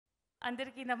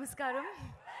Andariki namaskaram.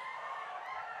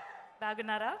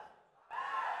 Bagunara.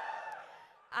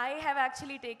 I have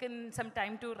actually taken some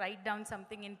time to write down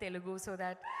something in Telugu so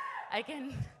that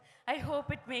I hope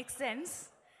it makes sense.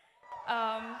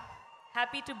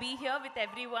 Happy to be here with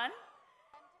everyone.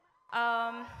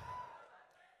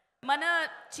 Mana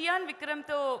Chiyaan Vikram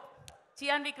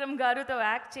garu to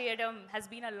act cheyadam has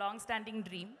been a long-standing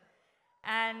dream.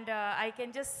 And I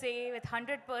can just say with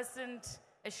 100%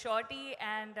 surety,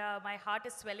 and my heart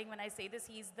is swelling when I say this,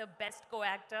 he's the best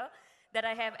co-actor that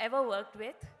I have ever worked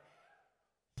with.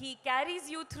 He carries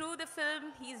you through the film.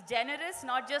 He's generous,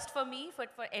 not just for me, but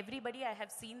for everybody. I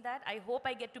have seen that. I hope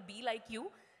I get to be like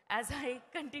you as I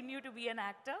continue to be an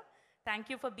actor. Thank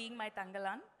you for being my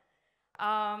Thangalaan.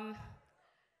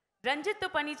 Ranjit to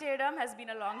pani cheyadam has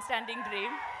been a long-standing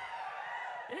dream.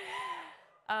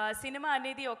 Cinema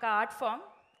anedi oka art form,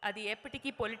 adi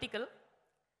epatiki political.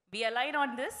 We align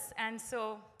on this, and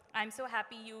so I'm so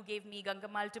happy you gave me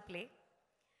Gangamal to play.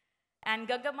 And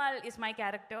Gangamal is my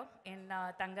character in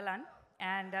Thangalaan.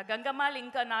 And Gangamal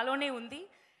inka nalone undi,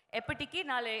 epatiki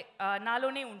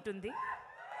nalone untundi.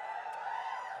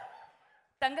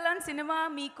 Thangalaan cinema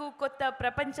meeku kotta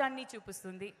prapanchanni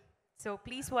chupustundi. So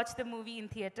please watch the movie in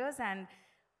theaters, and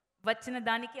vachina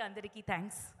daniki andariki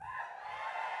thanks.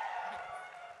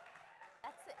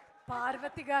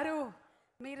 Parvathy garu,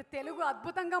 మీరు తెలుగు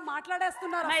అద్భుతంగా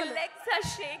మాట్లాడేస్తున్నారు. My legs are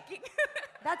shaking.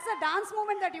 That's a dance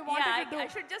movement that you wanted to do. I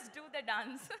should just do the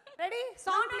dance. Ready?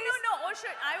 Song, please. No. Oh,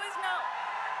 shit.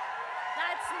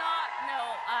 That's not. No.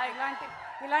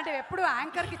 ఇలాంటివి ఎప్పుడు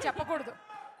anchor కి చెప్పకూడదు.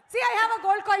 See, I have a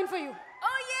gold coin for you.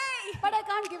 Oh, yay! But I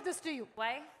can't give this to you.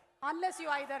 Why? Unless you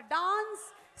either dance,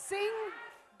 sing,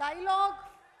 dialogue,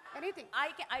 anything.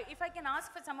 If I can ask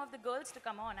for some of the girls to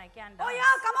come on, I can dance. Oh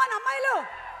yeah, come on, అమ్మాయిలు.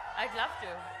 I'd love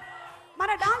to.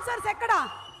 మన dancers ఎక్కడ?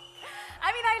 I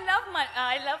mean, I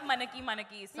love Manaki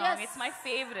song. Yes. It's my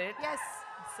favorite. Yes.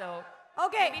 So.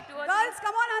 Okay. Girls,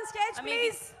 come on stage,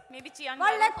 please. Maybe Chiyaan.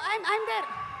 Well, I'm there.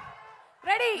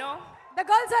 Ready? No. The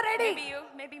girls are ready. Maybe you.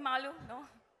 Maybe Malu. No.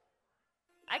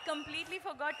 I completely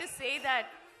forgot to say that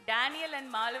Daniel and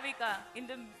Malavika,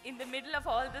 in the middle of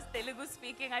all this Telugu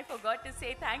speaking, I forgot to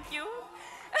say thank you.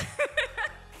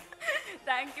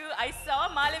 Thank you. I saw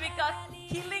Malavika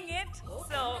killing it.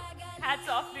 So hats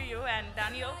off to you, and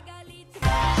Daniel.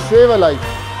 Save a life.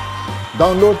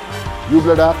 Download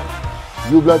uBlood app.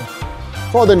 uBlood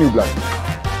for the new blood.